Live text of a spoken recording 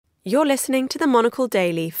You're listening to the Monocle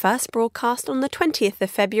Daily, first broadcast on the 20th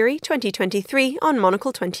of February 2023 on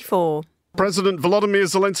Monocle 24. President Volodymyr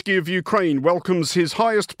Zelensky of Ukraine welcomes his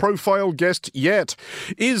highest-profile guest yet.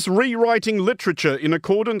 Is rewriting literature in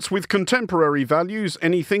accordance with contemporary values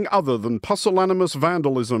anything other than pusillanimous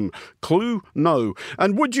vandalism? Clue? No.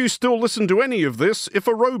 And would you still listen to any of this if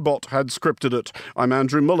a robot had scripted it? I'm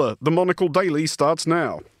Andrew Muller. The Monocle Daily starts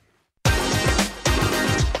now.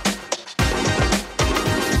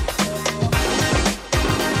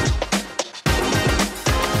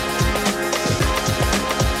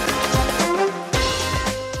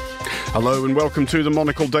 Hello and welcome to the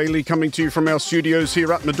Monocle Daily, coming to you from our studios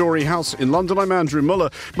here at Midori House in London. I'm Andrew Muller.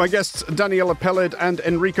 My guests Daniela Peled and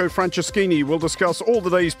Enrico Franceschini will discuss all the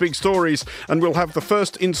day's big stories, and we'll have the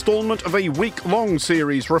first instalment of a week-long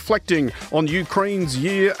series reflecting on Ukraine's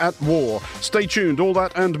year at war. Stay tuned, all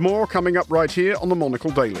that and more coming up right here on the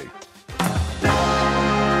Monocle Daily.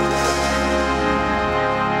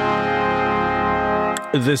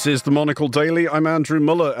 This is the Monocle Daily. I'm Andrew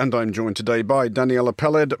Muller, and I'm joined today by Daniela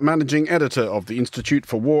Peled, Managing Editor of the Institute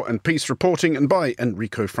for War and Peace Reporting, and by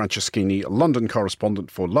Enrico Franceschini, London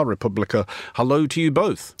correspondent for La Repubblica. Hello to you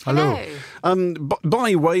both. Hello.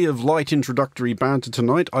 By way of light introductory banter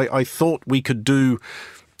tonight, I thought we could do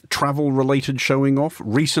travel-related showing off,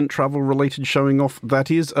 recent travel-related showing off,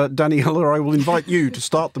 that is. Daniela, I will invite you to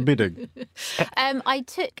start the bidding. I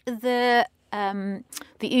took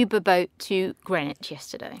the Uber boat to Greenwich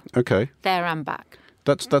yesterday. Okay. There and back.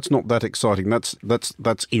 That's not that exciting.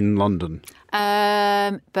 That's in London.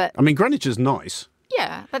 But I mean, Greenwich is nice.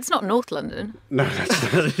 yeah, that's not North London. No,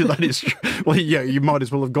 that is true. Well, yeah, you might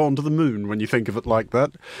as well have gone to the moon when you think of it like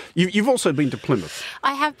that. You've also been to Plymouth.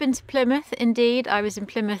 I have been to Plymouth, indeed. I was in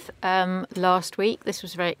Plymouth last week. This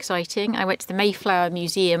was very exciting. I went to the Mayflower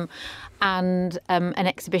Museum and an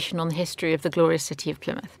exhibition on the history of the glorious city of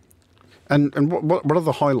Plymouth. And what are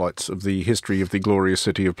the highlights of the history of the glorious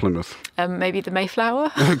city of Plymouth? Maybe the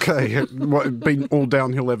Mayflower. Okay, been all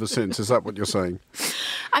downhill ever since. Is that what you're saying?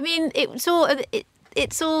 I mean, it's all a bit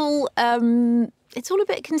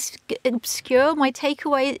obscure. My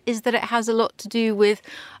takeaway is that it has a lot to do with.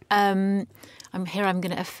 I'm going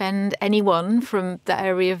to offend anyone from that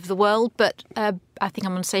area of the world, but I think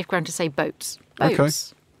I'm on safe ground to say boats. Okay.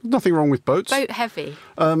 Nothing wrong with boats. Boat heavy.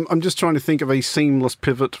 I'm just trying to think of a seamless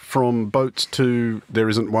pivot from boats to, there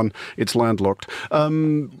isn't one, it's landlocked,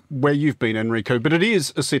 where you've been, Enrico. But it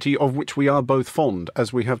is a city of which we are both fond,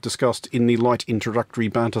 as we have discussed in the light introductory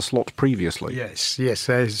banter slot previously. Yes.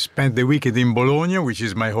 I spent the weekend in Bologna, which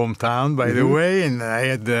is my hometown, by the way, and I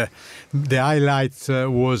had the highlight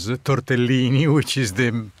was tortellini, which is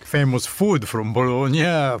the famous food from Bologna.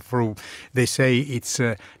 They say it's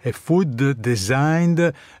a food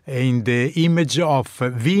designed in the image of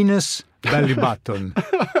Venus belly button.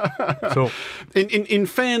 So, in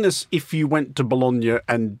fairness, if you went to Bologna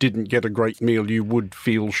and didn't get a great meal, you would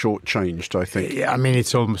feel shortchanged, I think. Yeah, I mean,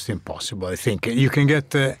 it's almost impossible, I think. You can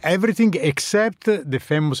get everything except the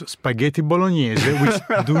famous spaghetti bolognese, which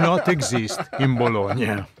do not exist in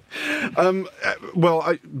Bologna.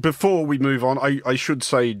 Before we move on, I should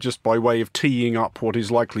say, just by way of teeing up what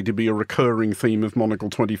is likely to be a recurring theme of Monocle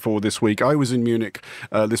 24 this week, I was in Munich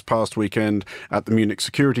this past weekend at the Munich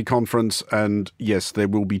Security Conference, and yes, there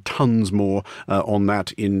will be tons more on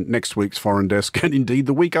that in next week's Foreign Desk, and indeed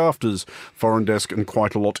the week after's Foreign Desk, and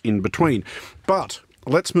quite a lot in between. But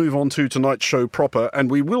let's move on to tonight's show proper, and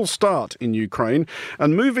we will start in Ukraine.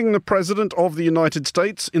 And moving the President of the United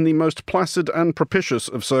States in the most placid and propitious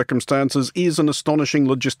of circumstances is an astonishing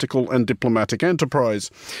logistical and diplomatic enterprise.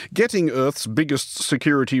 Getting Earth's biggest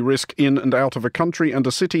security risk in and out of a country and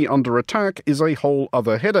a city under attack is a whole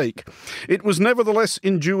other headache. It was nevertheless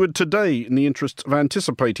endured today in the interests of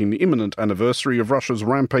anticipating the imminent anniversary of Russia's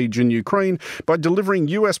rampage in Ukraine by delivering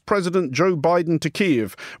US President Joe Biden to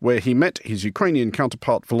Kyiv, where he met his Ukrainian counterpart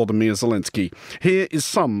Volodymyr Zelensky. Here is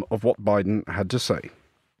some of what Biden had to say.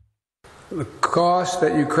 The cost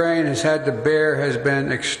that Ukraine has had to bear has been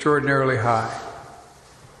extraordinarily high.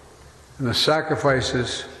 And the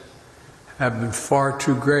sacrifices have been far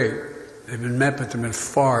too great. They've been met, but they've been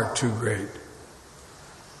far too great.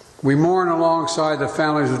 We mourn alongside the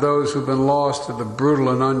families of those who've been lost to the brutal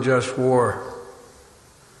and unjust war.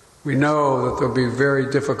 We know that there'll be very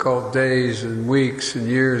difficult days and weeks and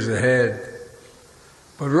years ahead.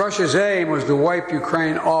 But Russia's aim was to wipe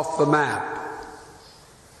Ukraine off the map.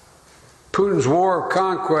 Putin's war of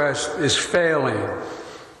conquest is failing.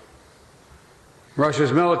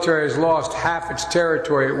 Russia's military has lost half its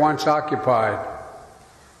territory it once occupied.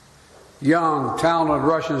 Young, talented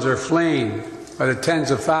Russians are fleeing by the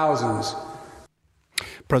tens of thousands.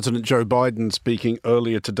 President Joe Biden speaking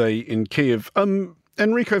earlier today in Kiev.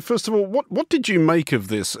 Enrico, first of all, what did you make of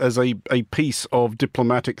this as a piece of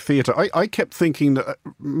diplomatic theatre? I kept thinking that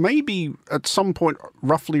maybe at some point,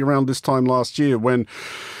 roughly around this time last year, when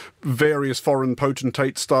various foreign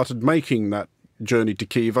potentates started making that journey to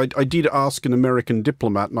Kiev, I did ask an American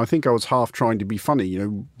diplomat, and I think I was half trying to be funny,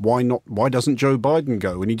 why doesn't Joe Biden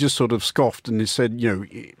go? And he just sort of scoffed and he said,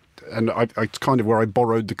 and it's kind of where I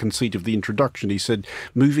borrowed the conceit of the introduction. He said,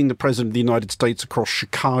 moving the President of the United States across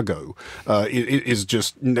Chicago is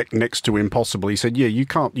just next to impossible. He said, you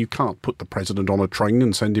can't put the President on a train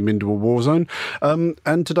and send him into a war zone.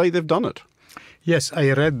 And today they've done it. Yes,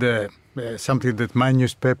 I read something that my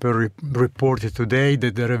newspaper reported today,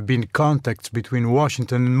 that there have been contacts between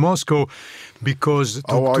Washington and Moscow because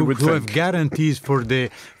to have guarantees for the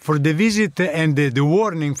visit, and the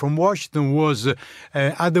warning from Washington was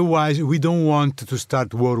otherwise we don't want to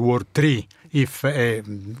start World War III if,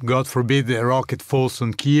 God forbid, a rocket falls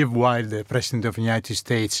on Kiev while the President of the United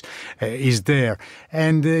States is there.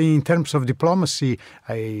 And in terms of diplomacy,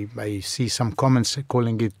 I see some comments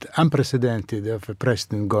calling it unprecedented of a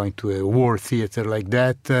president going to a war theater like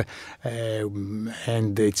that.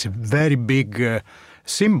 And it's a very big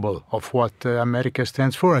symbol of what America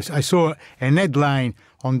stands for. I saw a headline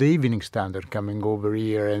on the Evening Standard coming over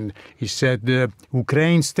here, and he said,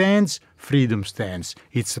 Ukraine stands, freedom stands.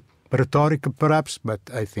 It's rhetorical perhaps, but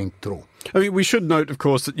I think true. I mean, we should note, of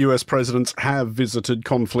course, that US presidents have visited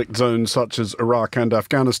conflict zones such as Iraq and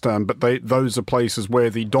Afghanistan, but those are places where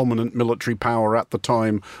the dominant military power at the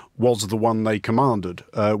time was the one they commanded,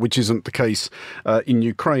 which isn't the case in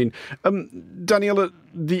Ukraine. Daniela,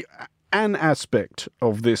 an aspect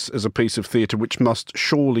of this as a piece of theatre which must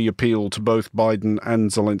surely appeal to both Biden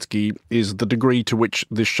and Zelensky is the degree to which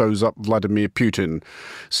this shows up Vladimir Putin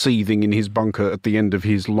seething in his bunker at the end of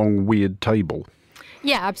his long, weird table.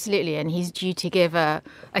 Yeah, absolutely. And he's due to give a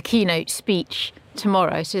keynote speech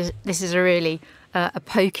tomorrow. So this is a really a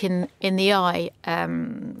poke in the eye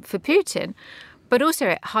for Putin. But also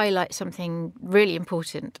it highlights something really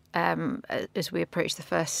important as we approach the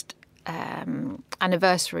first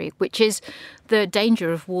anniversary, which is the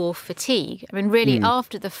danger of war fatigue. I mean, really,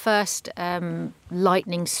 after the first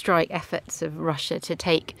lightning strike efforts of Russia to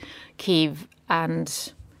take Kyiv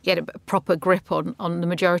and get a proper grip on the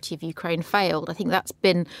majority of Ukraine failed, I think that's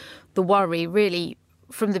been the worry really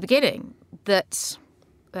from the beginning, that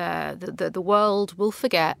the world will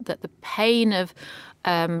forget that the pain of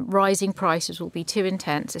rising prices will be too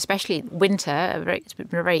intense, especially winter. It's been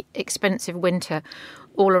a very expensive winter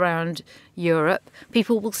all around Europe.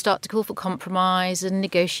 People will start to call for compromise and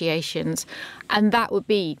negotiations, and that would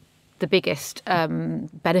be the biggest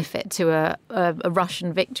benefit to a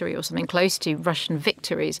Russian victory or something close to Russian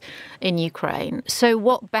victories in Ukraine. So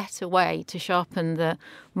what better way to sharpen the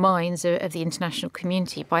minds of the international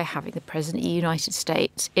community by having the President of the United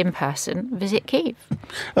States in person visit Kyiv?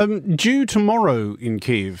 Due tomorrow in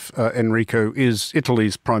Kyiv, Enrico, is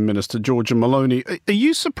Italy's Prime Minister, Giorgia Meloni. Are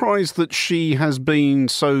you surprised that she has been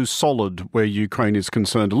so solid where Ukraine is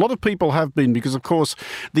concerned? A lot of people have been, because, of course,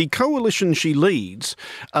 the coalition she leads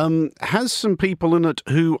has some people in it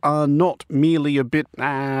who are not merely a bit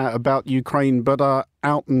about Ukraine, but are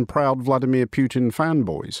out and proud Vladimir Putin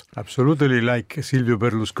fanboys. Absolutely, like Silvio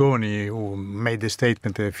Berlusconi, who made a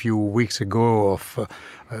statement a few weeks ago of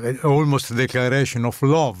almost a declaration of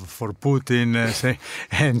love for Putin,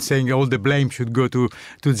 saying all the blame should go to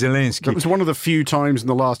Zelensky. That was one of the few times in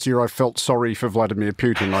the last year I felt sorry for Vladimir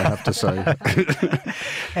Putin, I have to say.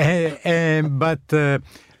 But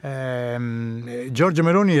Giorgia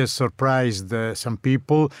Meloni has surprised some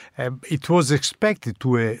people. It was expected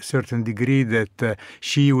to a certain degree that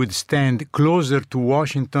she would stand closer to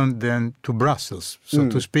Washington than to Brussels, so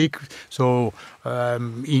to speak. So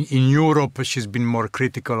in Europe, she's been more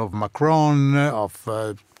critical of Macron, of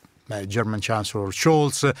German Chancellor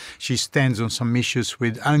Scholz. She stands on some issues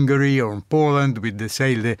with Hungary or Poland, with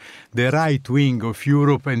the right wing of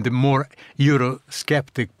Europe and the more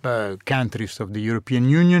Eurosceptic countries of the European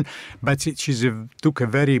Union. But she took a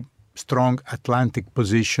very strong Atlantic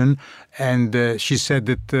position, and she said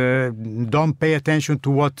that don't pay attention to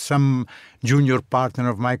what some junior partner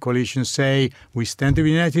of my coalition say. We stand with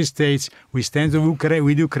the United States, we stand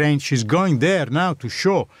with Ukraine. She's going there now to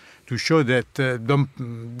show that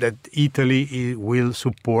that Italy will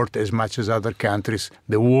support as much as other countries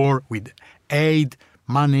the war with aid,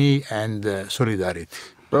 money, and solidarity.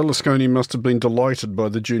 Berlusconi must have been delighted by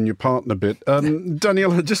the junior partner bit.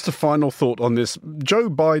 Daniela, just a final thought on this. Joe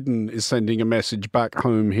Biden is sending a message back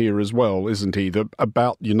home here as well, isn't he,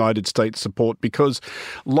 about United States support? Because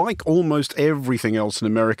like almost everything else in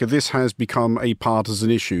America, this has become a partisan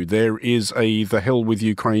issue. There is a the hell with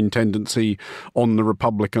Ukraine tendency on the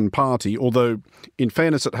Republican Party, although in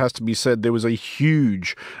fairness it has to be said there was a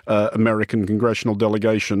huge American congressional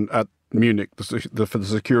delegation at Munich for the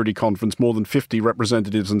Security Conference, more than 50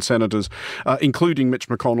 representatives and senators, including Mitch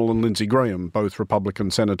McConnell and Lindsey Graham, both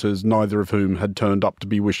Republican senators, neither of whom had turned up to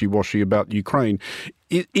be wishy-washy about Ukraine.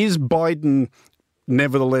 Is Biden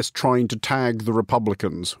nevertheless trying to tag the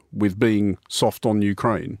Republicans with being soft on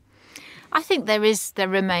Ukraine? I think there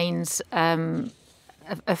remains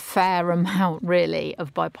a fair amount, really,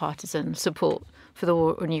 of bipartisan support for the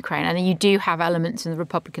war in Ukraine. And you do have elements in the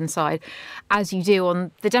Republican side, as you do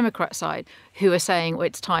on the Democrat side, who are saying, well,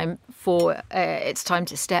 it's time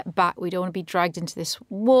to step back. We don't want to be dragged into this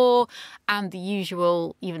war. And the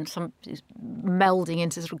usual, even some melding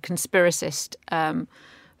into sort of conspiracist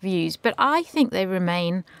views. But I think they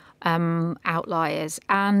remain outliers.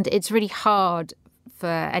 And it's really hard for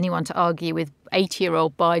anyone to argue with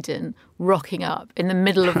 80-year-old Biden rocking up in the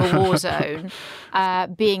middle of a war zone,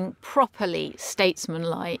 being properly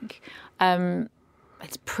statesmanlike.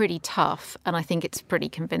 It's pretty tough, and I think it's pretty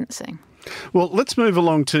convincing. Well, let's move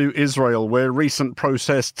along to Israel, where recent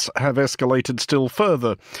protests have escalated still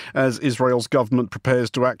further as Israel's government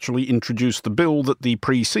prepares to actually introduce the bill that the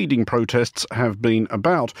preceding protests have been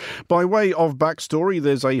about. By way of backstory,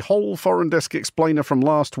 there's a whole Foreign Desk explainer from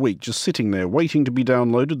last week just sitting there waiting to be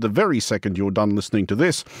downloaded the very second you're done listening to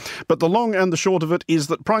this. But the long and the short of it is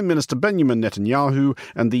that Prime Minister Benjamin Netanyahu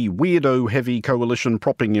and the weirdo-heavy coalition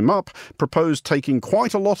propping him up proposed taking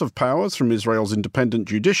quite a lot of powers from Israel's independent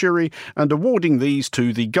judiciary and awarding these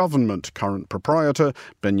to the government, current proprietor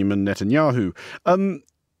Benjamin Netanyahu.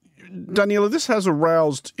 Daniela, this has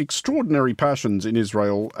aroused extraordinary passions in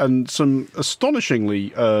Israel and some astonishingly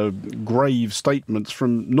grave statements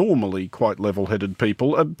from normally quite level-headed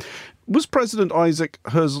people. Was President Isaac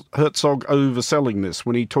Herzog overselling this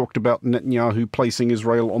when he talked about Netanyahu placing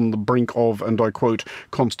Israel on the brink of, and I quote,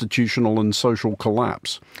 constitutional and social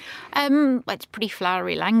collapse? It's pretty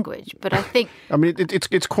flowery language, but I think... I mean,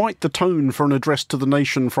 it's quite the tone for an address to the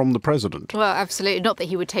nation from the president. Well, absolutely. Not that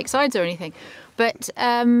he would take sides or anything. But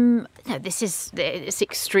it's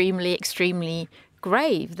extremely, extremely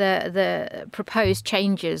grave. The proposed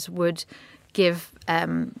changes would give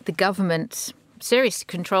the government serious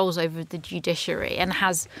controls over the judiciary and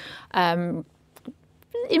has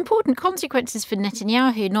important consequences for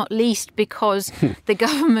Netanyahu, not least because the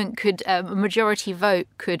government could, a majority vote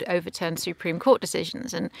could overturn Supreme Court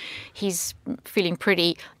decisions. And he's feeling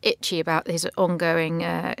pretty itchy about his ongoing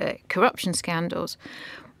corruption scandals.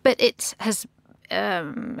 But it has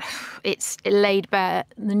it's laid bare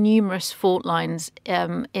the numerous fault lines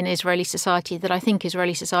in Israeli society that I think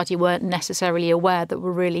Israeli society weren't necessarily aware that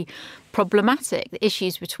were really problematic. The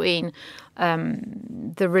issues between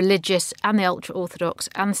the religious and the ultra-Orthodox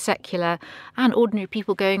and secular and ordinary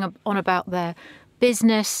people going on about their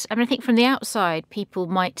business. I mean, I think from the outside, people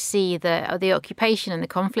might see the occupation and the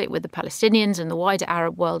conflict with the Palestinians and the wider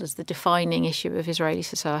Arab world as the defining issue of Israeli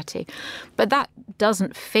society. But that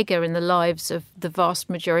doesn't figure in the lives of the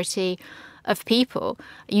vast majority of people.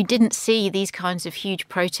 You didn't see these kinds of huge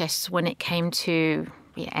protests when it came to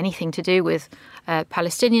anything to do with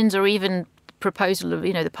Palestinians or even proposal of,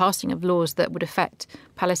 the passing of laws that would affect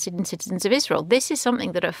Palestinian citizens of Israel. This is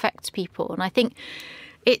something that affects people. And I think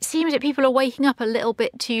it seems that people are waking up a little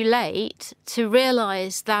bit too late to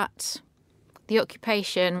realise that the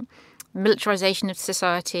occupation, militarisation of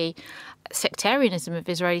society, sectarianism of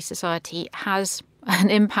Israeli society has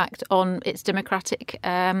an impact on its democratic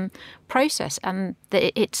process, and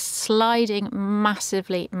that it's sliding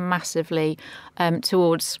massively, massively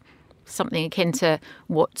towards something akin to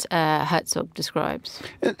what Herzog describes.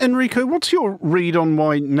 Enrico, what's your read on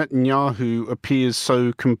why Netanyahu appears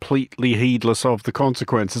so completely heedless of the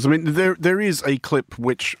consequences? I mean, there is a clip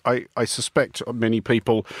which I suspect many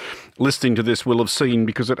people listening to this will have seen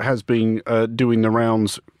because it has been doing the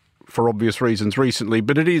rounds for obvious reasons recently,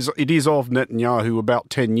 but it is of Netanyahu about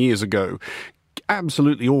 10 years ago,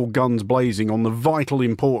 absolutely all guns blazing on the vital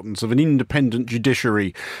importance of an independent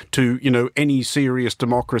judiciary to, any serious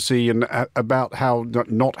democracy, and about how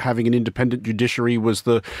not having an independent judiciary was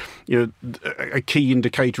a key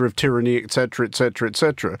indicator of tyranny, etc., etc.,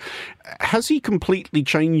 etc. Has he completely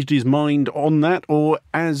changed his mind on that, or,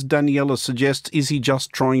 as Daniela suggests, is he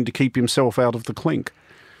just trying to keep himself out of the clink?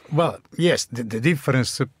 Well, yes, the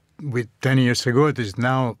difference with 10 years ago, it is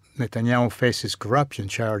now Netanyahu faces corruption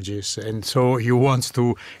charges, and so he wants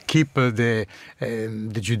to keep the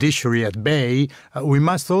judiciary at bay. We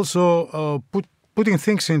must also putting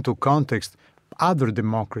things into context. Other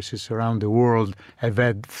democracies around the world have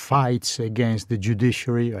had fights against the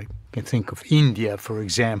judiciary. I can think of India, for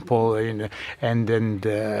example, and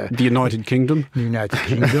the United Kingdom.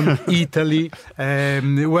 Italy,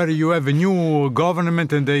 where you have a new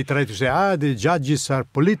government and they try to say, the judges are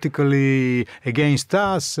politically against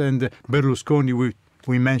us, and Berlusconi,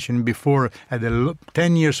 we mentioned before, had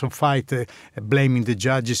 10 years of fight blaming the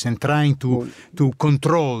judges and trying to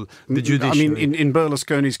control the judiciary. I mean, in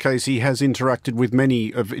Berlusconi's case, he has interacted with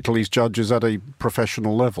many of Italy's judges at a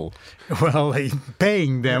professional level. Well,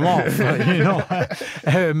 paying them off,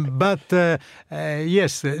 But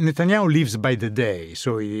yes, Netanyahu lives by the day.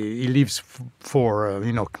 So he lives for,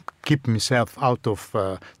 keep himself out of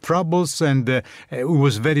troubles. And it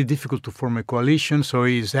was very difficult to form a coalition. So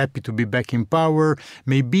he's happy to be back in power.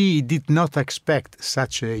 Maybe he did not expect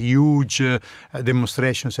such a huge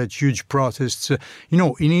demonstration, such huge protests.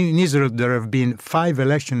 In Israel, there have been 5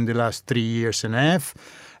 elections in the last 3 years and a half.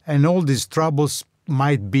 And all these troubles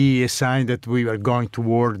might be a sign that we are going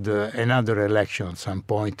toward another election at some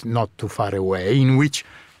point, not too far away, in which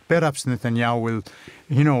perhaps Netanyahu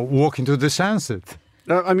will, walk into the sunset.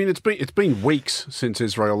 I mean, it's been weeks since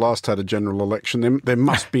Israel last had a general election. There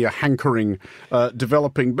must be a hankering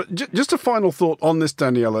developing. But just a final thought on this,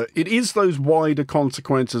 Daniela. It is those wider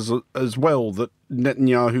consequences as well that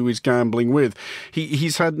Netanyahu is gambling with.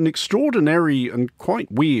 He's had an extraordinary and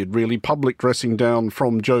quite weird, really, public dressing down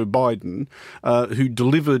from Joe Biden, who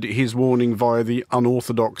delivered his warning via the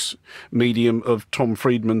unorthodox medium of Tom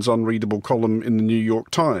Friedman's unreadable column in the New York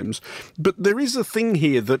Times. But there is a thing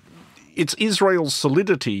here that it's Israel's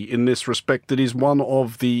solidity in this respect that is one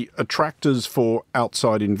of the attractors for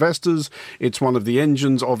outside investors. It's one of the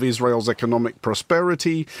engines of Israel's economic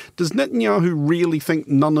prosperity. Does Netanyahu really think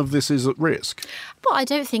none of this is at risk? Well, I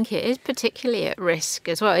don't think it is particularly at risk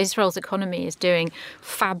as well. Israel's economy is doing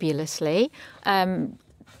fabulously.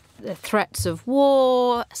 The threats of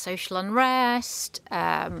war, social unrest,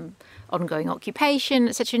 ongoing occupation,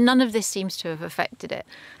 etc. None of this seems to have affected it.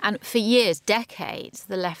 And for years, decades,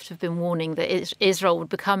 the left have been warning that Israel would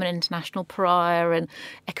become an international pariah and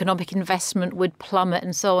economic investment would plummet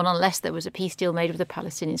and so on unless there was a peace deal made with the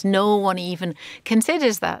Palestinians. No one even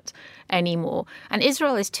considers that anymore. And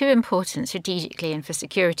Israel is too important strategically and for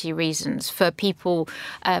security reasons for people,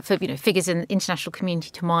 figures in the international community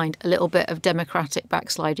to mind a little bit of democratic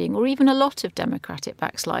backsliding or even a lot of democratic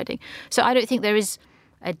backsliding. So I don't think there is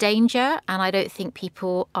a danger, and I don't think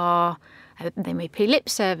people they may pay lip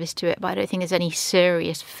service to it, but I don't think there's any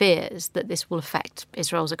serious fears that this will affect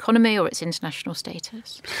Israel's economy or its international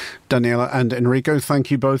status. Daniela and Enrico, thank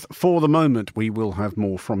you both for the moment. We will have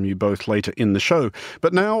more from you both later in the show.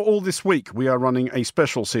 But now, all this week, we are running a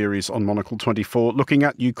special series on Monocle 24 looking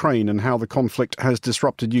at Ukraine and how the conflict has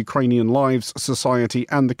disrupted Ukrainian lives, society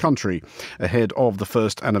and the country ahead of the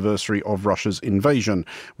first anniversary of Russia's invasion,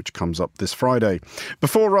 which comes up this Friday.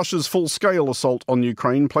 Before Russia's full-scale assault on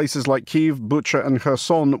Ukraine, places like Kyiv, Bucha and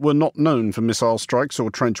Kherson were not known for missile strikes or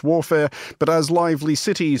trench warfare, but as lively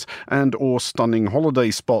cities and or stunning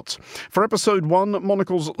holiday spots. For episode 1,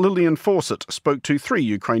 Monocle's Lillian Fawcett spoke to 3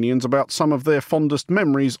 Ukrainians about some of their fondest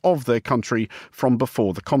memories of their country from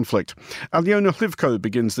before the conflict. Alyona Hlivko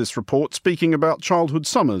begins this report speaking about childhood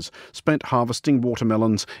summers spent harvesting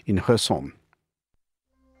watermelons in Kherson.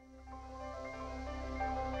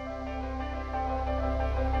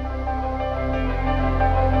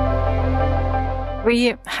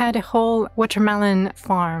 We had a whole watermelon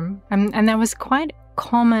farm, and that was quite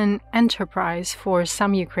common enterprise for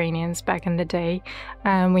some Ukrainians back in the day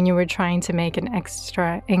when you were trying to make an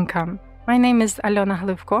extra income. My name is Alyona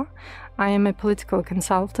Hlivko. I am a political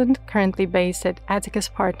consultant currently based at Atticus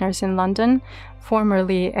Partners in London,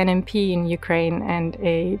 formerly an MP in Ukraine and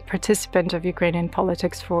a participant of Ukrainian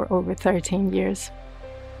politics for over 13 years.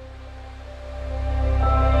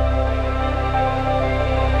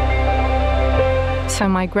 So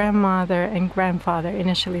my grandmother and grandfather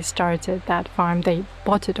initially started that farm. They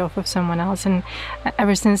bought it off of someone else, and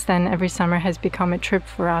ever since then, every summer has become a trip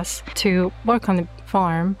for us to work on the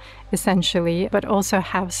farm, essentially, but also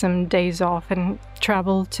have some days off and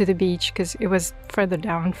travel to the beach because it was further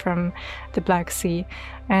down from the Black Sea,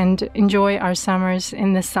 and enjoy our summers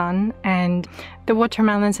in the sun. And the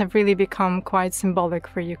watermelons have really become quite symbolic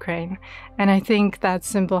for Ukraine. And I think that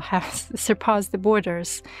symbol has surpassed the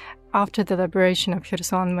borders. After the liberation of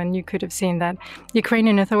Kherson, when you could have seen that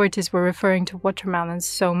Ukrainian authorities were referring to watermelons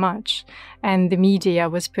so much, and the media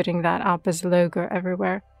was putting that up as a logo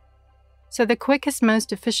everywhere. So the quickest,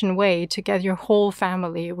 most efficient way to get your whole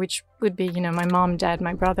family, which would be, my mom, dad,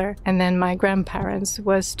 my brother, and then my grandparents,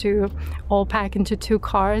 was to all pack into 2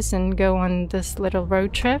 cars and go on this little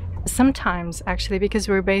road trip. Sometimes, actually, because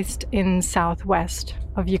we're based in southwest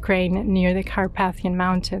of Ukraine near the Carpathian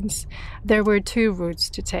Mountains, there were 2 routes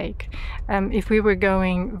to take. If we were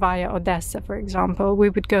going via Odessa, for example, we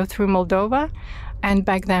would go through Moldova. And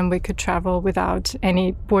back then we could travel without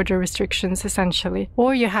any border restrictions, essentially.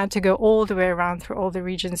 Or you had to go all the way around through all the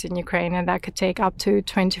regions in Ukraine, and that could take up to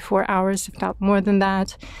 24 hours, if not more than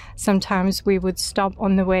that. Sometimes we would stop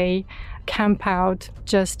on the way, camp out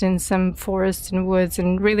just in some forests and woods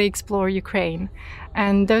and really explore Ukraine.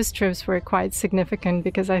 And those trips were quite significant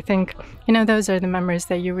because I think, those are the memories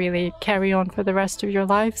that you really carry on for the rest of your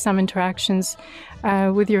life. Some interactions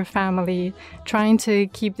with your family, trying to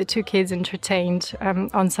keep the 2 kids entertained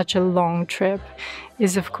on such a long trip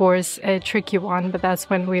is, of course, a tricky one. But that's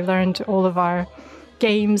when we learned all of our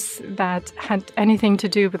games that had anything to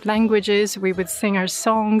do with languages. We would sing our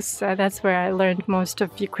songs. That's where I learned most of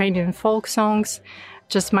Ukrainian folk songs.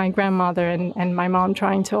 Just my grandmother and my mom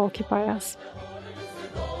trying to occupy us.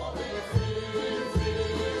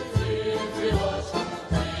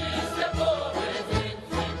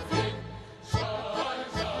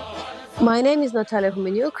 My name is Natalia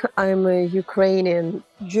Humenyuk. I'm a Ukrainian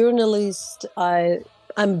journalist.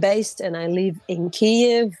 I'm based and I live in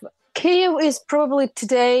Kyiv. Kyiv is probably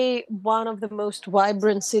today one of the most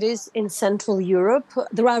vibrant cities in Central Europe.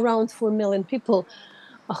 There are around 4 million people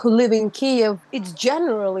who live in Kyiv. It's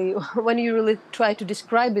generally, when you really try to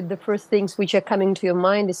describe it, the first things which are coming to your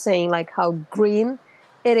mind is saying like how green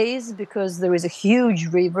it is, because there is a huge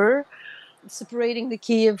river separating the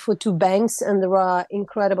Kyiv for 2 banks, and there are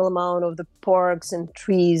incredible amount of the parks and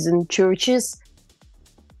trees and churches.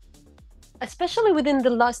 Especially within the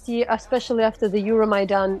last year, especially after the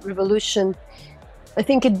Euromaidan revolution, I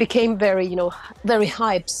think it became very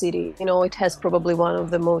hype city. It has probably one of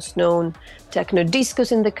the most known techno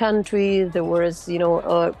discos in the country. There was,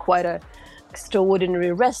 quite a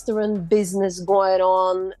extraordinary restaurant business going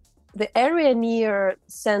on. The area near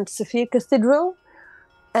St. Sophia Cathedral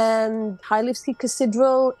and Hylivsky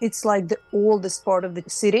Cathedral, it's like the oldest part of the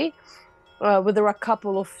city, where there are a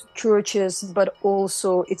couple of churches, but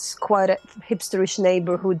also it's quite a hipsterish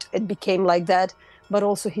neighborhood. It became like that, but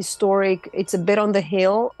also historic. It's a bit on the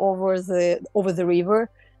hill over the river.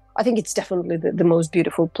 I think it's definitely the most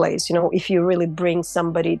beautiful place. If you really bring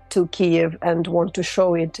somebody to Kyiv and want to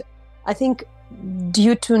show it. I think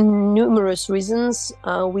due to numerous reasons,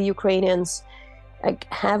 we Ukrainians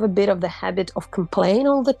have a bit of the habit of complain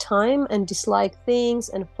all the time and dislike things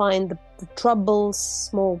and find the troubles,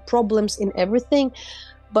 small problems in everything.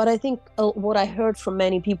 But I think what I heard from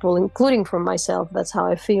many people, including from myself, that's how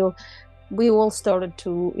I feel, we all started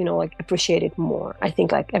to, appreciate it more. I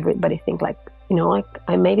think everybody think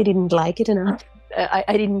I maybe didn't like it enough.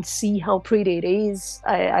 I didn't see how pretty it is.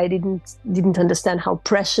 I didn't understand how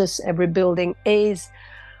precious every building is,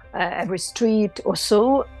 every street or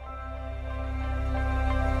so.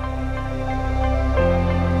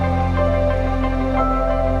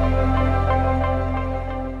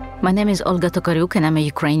 My name is Olga Tokaryuk and I'm a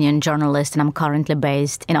Ukrainian journalist, and I'm currently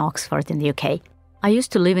based in Oxford in the UK. I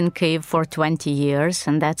used to live in Kyiv for 20 years,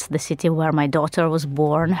 and that's the city where my daughter was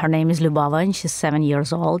born. Her name is Lubava, and she's 7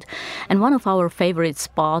 years old. And one of our favorite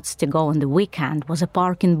spots to go on the weekend was a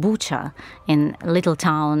park in Bucha, in a little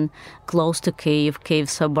town close to Kyiv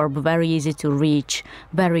suburb, very easy to reach,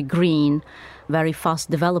 very green, very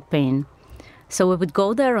fast developing. So we would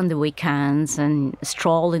go there on the weekends and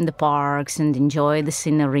stroll in the parks and enjoy the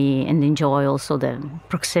scenery and enjoy also the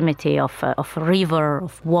proximity of a river,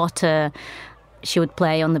 of water. She would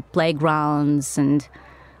play on the playgrounds, and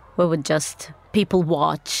we would just people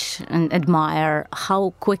watch and admire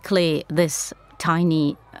how quickly this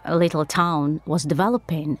tiny little town was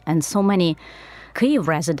developing. And so many Kyiv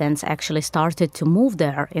residents actually started to move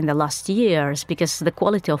there in the last years because the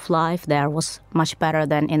quality of life there was much better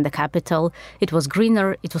than in the capital. It was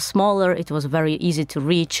greener, it was smaller, it was very easy to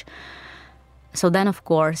reach. So then, of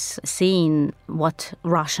course, seeing what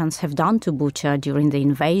Russians have done to Bucha during the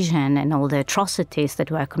invasion and all the atrocities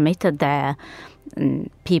that were committed there, and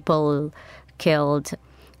people killed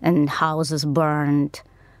and houses burned,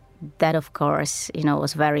 that, of course,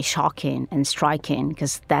 was very shocking and striking,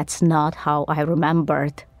 because that's not how I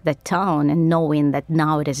remembered that town, and knowing that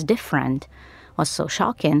now it is different was so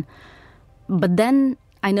shocking. But then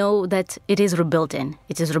I know that it is rebuilding.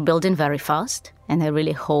 It is rebuilding very fast, and I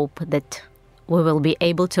really hope that we will be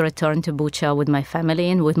able to return to Bucha with my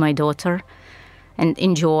family and with my daughter and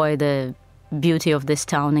enjoy the beauty of this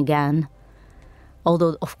town again.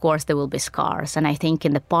 Although, of course, there will be scars. And I think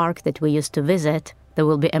in the park that we used to visit, there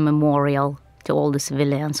will be a memorial to all the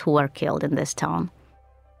civilians who were killed in this town.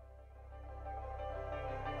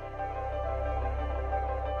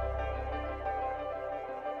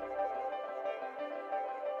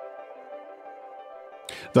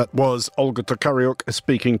 That was Olga Tokariuk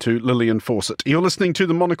speaking to Lillian Fawcett. You're listening to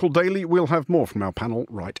the Monocle Daily. We'll have more from our panel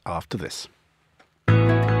right after this.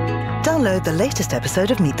 Download the latest episode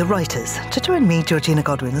of Meet the Writers to join me, Georgina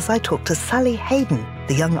Godwin, as I talk to Sally Hayden,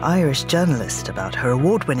 the young Irish journalist, about her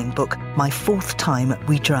award-winning book, My Fourth Time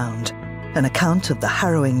We Drowned, an account of the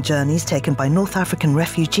harrowing journeys taken by North African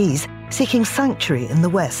refugees seeking sanctuary in the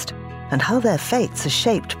West and how their fates are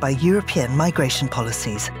shaped by European migration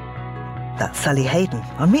policies. That's Sally Hayden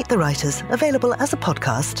on Meet the Writers, available as a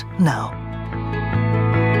podcast now.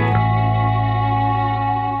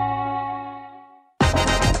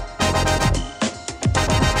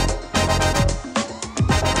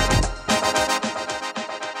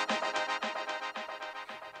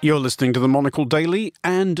 You're listening to the Monocle Daily,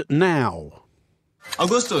 and now.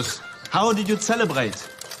 Augustus, how did you celebrate?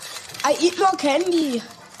 I eat more candy.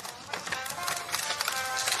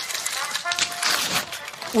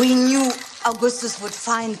 We knew Augustus would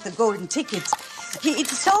find the golden ticket. He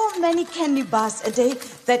eats so many candy bars a day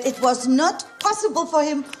that it was not possible for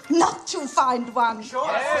him not to find one.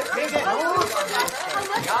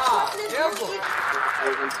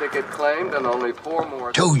 Golden ticket claimed and only 4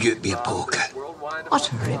 more. Told you it'd be a poker.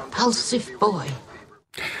 What a repulsive boy.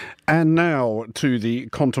 And now to the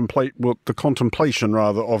contemplation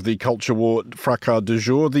of the culture war fracas du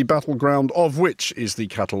jour, the battleground of which is the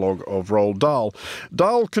catalogue of Roald Dahl.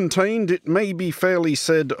 Dahl contained, it may be fairly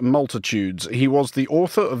said, multitudes. He was the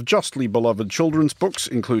author of justly beloved children's books,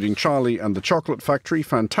 including Charlie and the Chocolate Factory,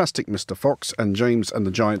 Fantastic Mr. Fox, and James and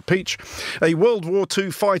the Giant Peach. A World War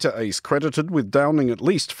II fighter ace credited with downing at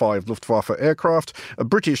least 5 Luftwaffe aircraft, a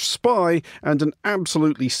British spy, and an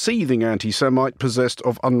absolutely seething anti-Semite possessed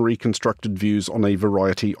of unreconstructed views on a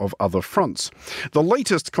variety of other fronts. The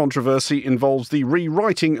latest controversy involves the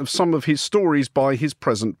rewriting of some of his stories by his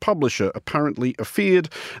present publisher, apparently afeared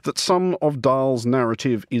that some of Dahl's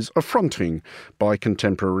narrative is affronting by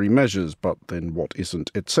contemporary measures, but then what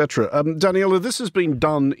isn't, etc. Daniela, this has been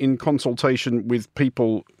done in consultation with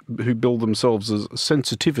people who bill themselves as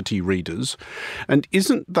sensitivity readers, and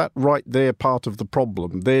isn't that right there part of the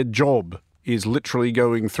problem? Their job is literally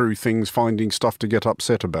going through things, finding stuff to get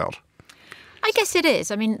upset about. I guess it is.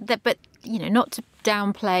 I mean, but, not to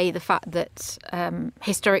downplay the fact that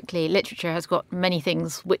historically literature has got many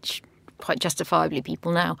things which quite justifiably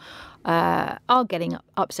people now are getting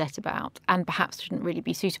upset about and perhaps shouldn't really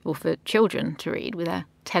be suitable for children to read with their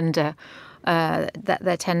tender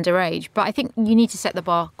age. But I think you need to set the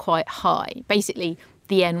bar quite high, basically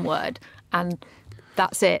the N word, and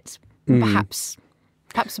that's it. Perhaps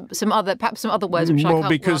some other words which I can't. Well,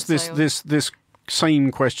 because this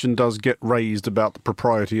same question does get raised about the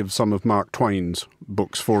propriety of some of Mark Twain's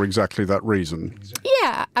books for exactly that reason.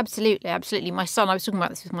 Yeah, absolutely. My son, I was talking about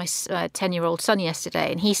this with my 10-year-old son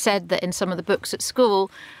yesterday, and he said that in some of the books at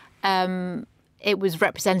school, it was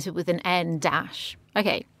represented with an N dash.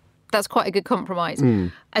 Okay. That's quite a good compromise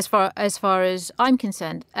as far as I'm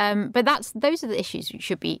concerned. But those are the issues you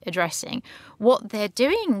should be addressing. What they're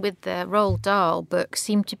doing with the Roald Dahl books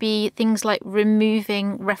seem to be things like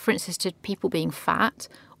removing references to people being fat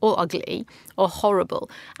or ugly or horrible,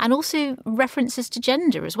 and also references to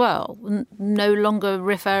gender as well. No longer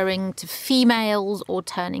referring to females or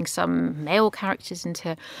turning some male characters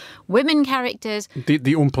into women characters. The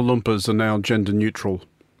Oompa Loompas are now gender neutral.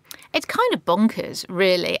 It's kind of bonkers,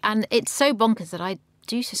 really, and it's so bonkers that I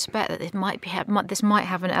do suspect that this might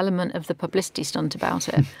have an element of the publicity stunt about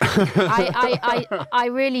it. I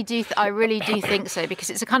really do think so, because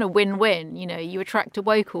it's a kind of win-win. You attract a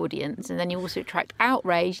woke audience, and then you also attract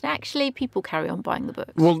outrage, and actually people carry on buying the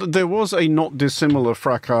books. Well, there was a not dissimilar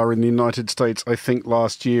fracas in the United States, I think,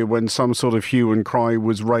 last year when some sort of hue and cry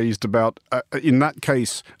was raised about, in that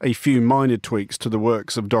case, a few minor tweaks to the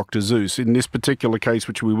works of Dr. Seuss. In this particular case,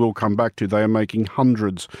 which we will come back to, they are making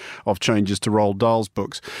hundreds of changes to Roald Dahl's books.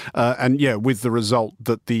 With the result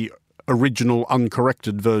that the original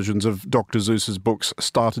uncorrected versions of Dr. Seuss's books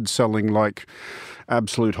started selling like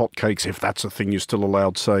absolute hotcakes, if that's a thing you're still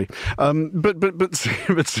allowed to say.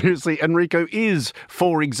 But seriously, Enrico is,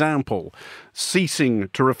 for example, ceasing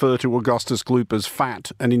to refer to Augustus Gloop as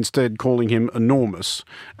fat and instead calling him enormous,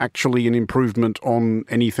 actually an improvement on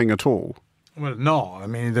anything at all. Well, no. I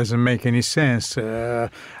mean, it doesn't make any sense. There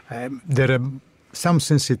are some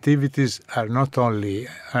sensitivities are not only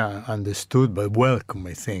understood but welcome,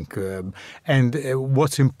 I think. And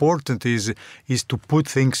what's important is to put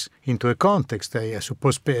things into a context, I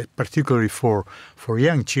suppose, particularly for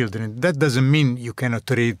young children. That doesn't mean you cannot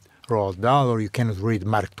read Roald Dahl or you cannot read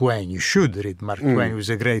Mark Twain. You should read Mark Twain, who's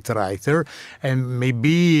a great writer. And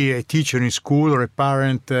maybe a teacher in school or a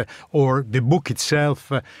parent or the book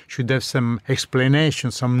itself should have some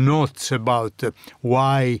explanation, some notes about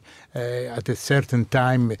why at a certain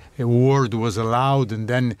time a word was allowed and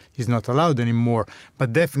then is not allowed anymore.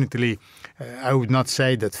 But definitely I would not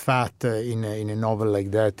say that fat in a novel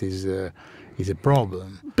like that is a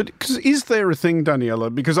problem. But is there a thing,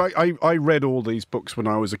 Daniela? Because I read all these books when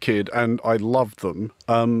I was a kid and I loved them.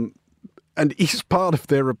 And is part of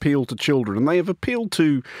their appeal to children. And they have appealed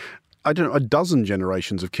to, I don't know, a dozen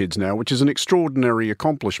generations of kids now, which is an extraordinary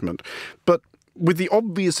accomplishment. But with the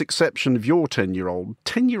obvious exception of your 10-year-old,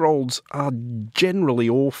 10-year-olds are generally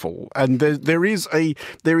awful, and there is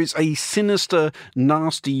a sinister,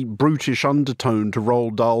 nasty, brutish undertone to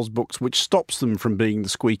Roald Dahl's books which stops them from being the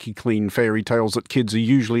squeaky clean fairy tales that kids are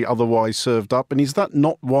usually otherwise served up. And is that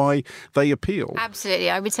not why they appeal? Absolutely,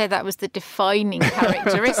 I would say that was the defining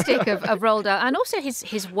characteristic of Roald Dahl, and also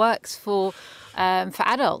his works for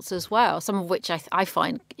adults as well. Some of which I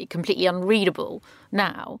find completely unreadable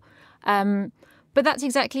now. But that's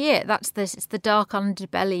exactly it. It's the dark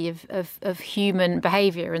underbelly of human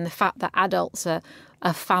behaviour, and the fact that adults are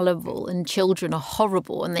fallible and children are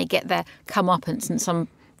horrible and they get their comeuppance in some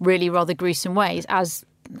really rather gruesome ways, as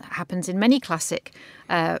happens in many classic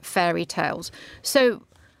fairy tales. So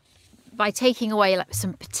by taking away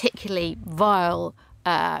some particularly vile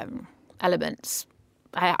elements,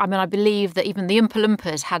 I believe that even the Oompa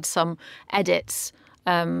Loompas had some edits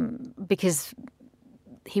because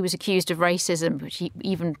he was accused of racism, which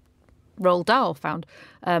even Roald Dahl found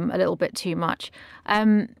a little bit too much.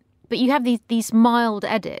 But you have these mild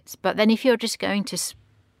edits, but then if you're just going to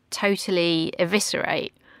totally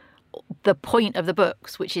eviscerate the point of the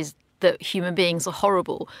books, which is that human beings are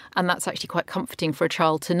horrible, and that's actually quite comforting for a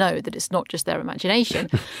child to know that it's not just their imagination,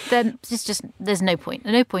 then there's no point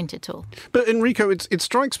at all. But Enrico, it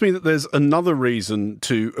strikes me that there's another reason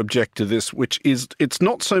to object to this, which is it's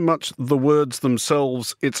not so much the words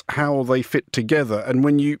themselves, it's how they fit together. And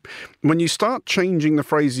when you start changing the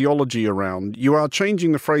phraseology around, you are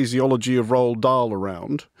changing the phraseology of Roald Dahl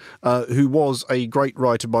around, who was a great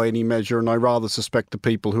writer by any measure, and I rather suspect the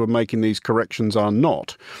people who are making these corrections are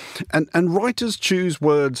not. And writers choose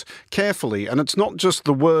words carefully, and it's not just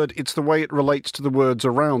the word, it's the way it relates to the words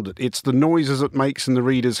around it. It's the noises it makes in the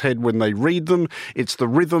reader's head when they read them. It's the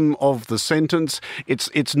rhythm of the sentence.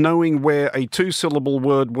 It's knowing where a 2-syllable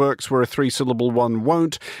word works where a 3-syllable one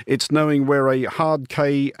won't. It's knowing where a hard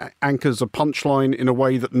K anchors a punchline in a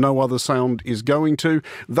way that no other sound is going to.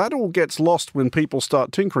 That all gets lost when people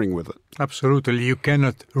start tinkering with it. Absolutely. You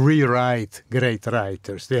cannot rewrite great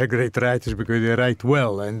writers. They are great writers because they write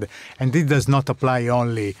well, and it does not apply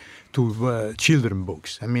only to children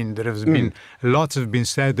books. I mean, there has been lots have been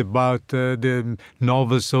said about the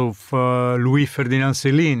novels of Louis Ferdinand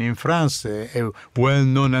Céline in France, a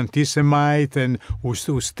well-known anti-Semite and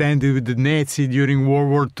who stand with the Nazi during World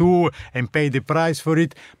War II and paid the price for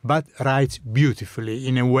it, but writes beautifully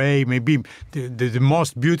in a way, maybe the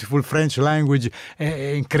most beautiful French language,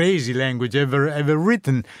 crazy language ever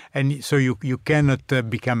written. And so you cannot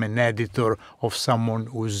become an editor of someone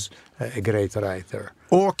who's a great writer.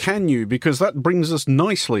 Or can you? Because that brings us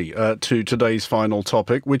nicely to today's final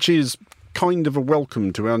topic, which is kind of a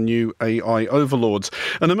welcome to our new AI overlords.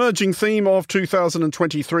 An emerging theme of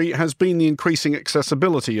 2023 has been the increasing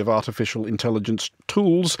accessibility of artificial intelligence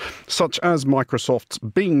tools, such as Microsoft's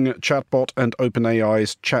Bing chatbot and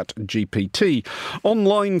OpenAI's ChatGPT.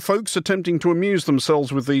 Online folks attempting to amuse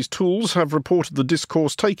themselves with these tools have reported the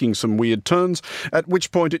discourse taking some weird turns, at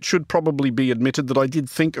which point it should probably be admitted that I did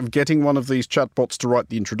think of getting one of these chatbots to write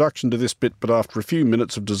the introduction to this bit, but after a few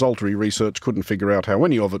minutes of desultory research couldn't figure out how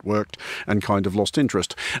any of it worked, and kind of lost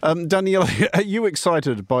interest. Daniela, are you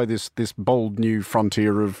excited by this bold new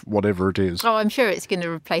frontier of whatever it is? Oh, I'm sure it's going to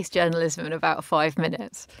replace journalism in about 5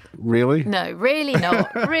 minutes. Really? No, really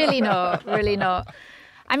not. Really not. Really not.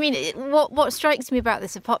 I mean, what strikes me about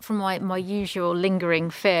this, apart from my usual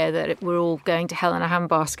lingering fear that we're all going to hell in a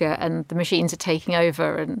handbasket and the machines are taking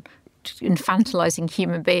over and infantilizing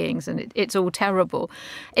human beings and it's all terrible,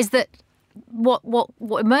 is that what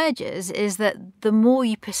emerges is that the more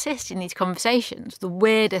you persist in these conversations, the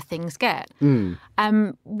weirder things get,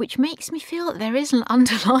 which makes me feel that there is an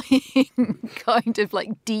underlying kind of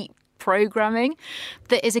like deep programming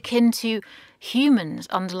that is akin to humans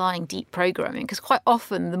underlying deep programming, because quite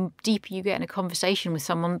often the deeper you get in a conversation with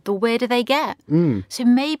someone, the weirder they get. So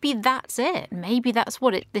maybe that's it. Maybe that's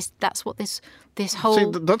what this whole...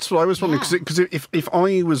 See, that's what I was wondering, because if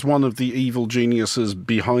I was one of the evil geniuses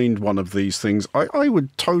behind one of these things, I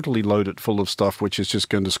would totally load it full of stuff which is just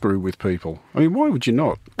going to screw with people. I mean, why would you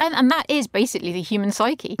not? And that is basically the human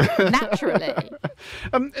psyche, naturally.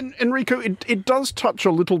 And Enrico, it does touch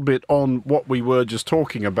a little bit on what we were just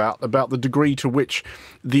talking about the degree to which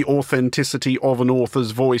the authenticity of an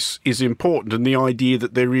author's voice is important, and the idea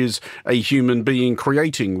that there is a human being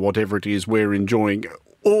creating whatever it is we're enjoying.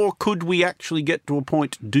 Or could we actually get to a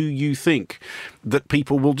point, do you think, that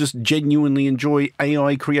people will just genuinely enjoy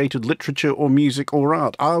AI-created literature or music or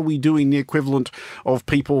art? Are we doing the equivalent of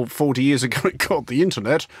people 40 years ago going, God, the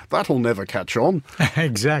internet, that'll never catch on?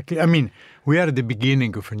 Exactly. I mean, we are at the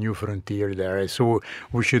beginning of a new frontier there, so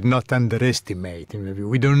we should not underestimate.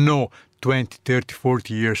 We don't know 20, 30,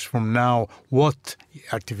 40 years from now what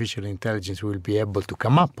artificial intelligence will be able to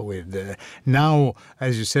come up with. Now,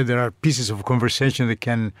 as you said, there are pieces of conversation that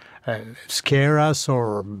can scare us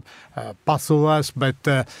or puzzle us,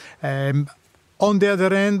 but on the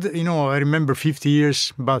other end, I remember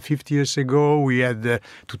about 50 years ago, we had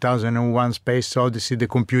 2001 Space Odyssey. The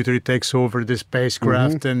computer takes over the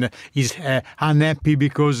spacecraft and is unhappy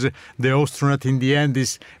because the astronaut in the end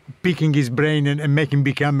is picking his brain and making him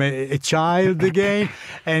become a child again.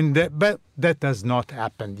 But that has not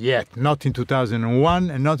happened yet, not in 2001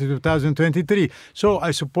 and not in 2023. So I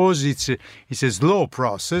suppose it's a slow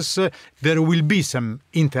process. There will be some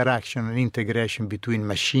interaction and integration between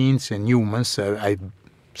machines and humans, I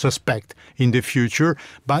suspect, in the future.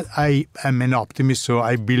 But I am an optimist, so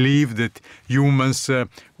I believe that humans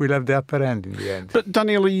will have the upper hand in the end. But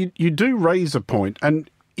Daniela, you do raise a point, and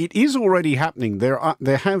it is already happening. There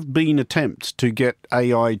have been attempts to get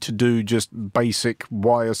AI to do just basic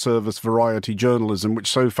wire service variety journalism, which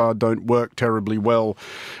so far don't work terribly well,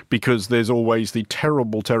 because there's always the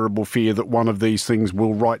terrible, terrible fear that one of these things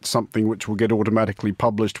will write something which will get automatically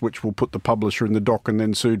published, which will put the publisher in the dock and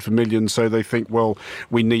then sued for millions. So they think, well,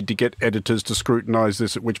 we need to get editors to scrutinise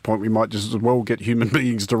this, at which point we might just as well get human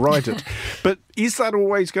beings to write it. But is that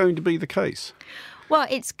always going to be the case? Well,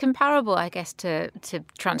 it's comparable, I guess, to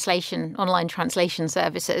online translation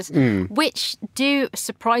services, which do a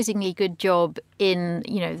surprisingly good job in,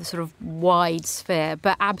 the sort of wide sphere,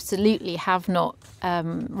 but absolutely have not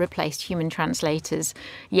replaced human translators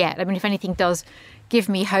yet. I mean, if anything does give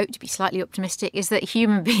me hope to be slightly optimistic, is that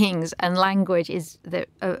human beings and language is that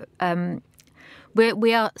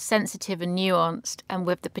we are sensitive and nuanced, and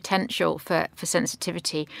with the potential for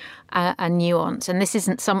sensitivity and nuance. And this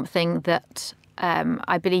isn't something that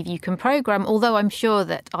I believe you can program, although I'm sure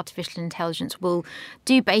that artificial intelligence will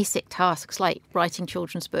do basic tasks like writing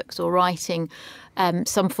children's books or writing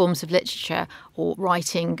some forms of literature or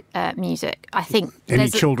writing music. I think any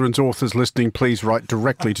children's authors listening, please write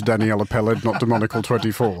directly to Daniela Peled, not to Monocle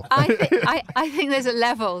 24. I think there's a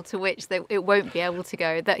level to which it won't be able to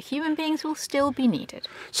go, that human beings will still be needed.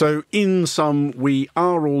 So in sum, we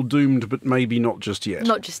are all doomed, but maybe not just yet.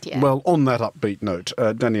 Not just yet. Well, on that upbeat note,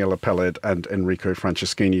 Daniela Peled and Enrico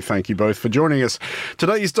Franceschini, thank you both for joining us.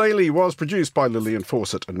 Today's Daily was produced by Lillian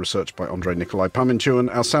Fawcett and researched by Andrei Nikolai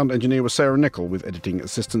Pamintuan. Our sound engineer was Sarah Nichol, with editing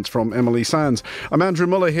assistance from Emily Sands. I'm Andrew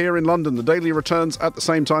Muller here in London. The Daily returns at the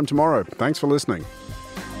same time tomorrow. Thanks for listening.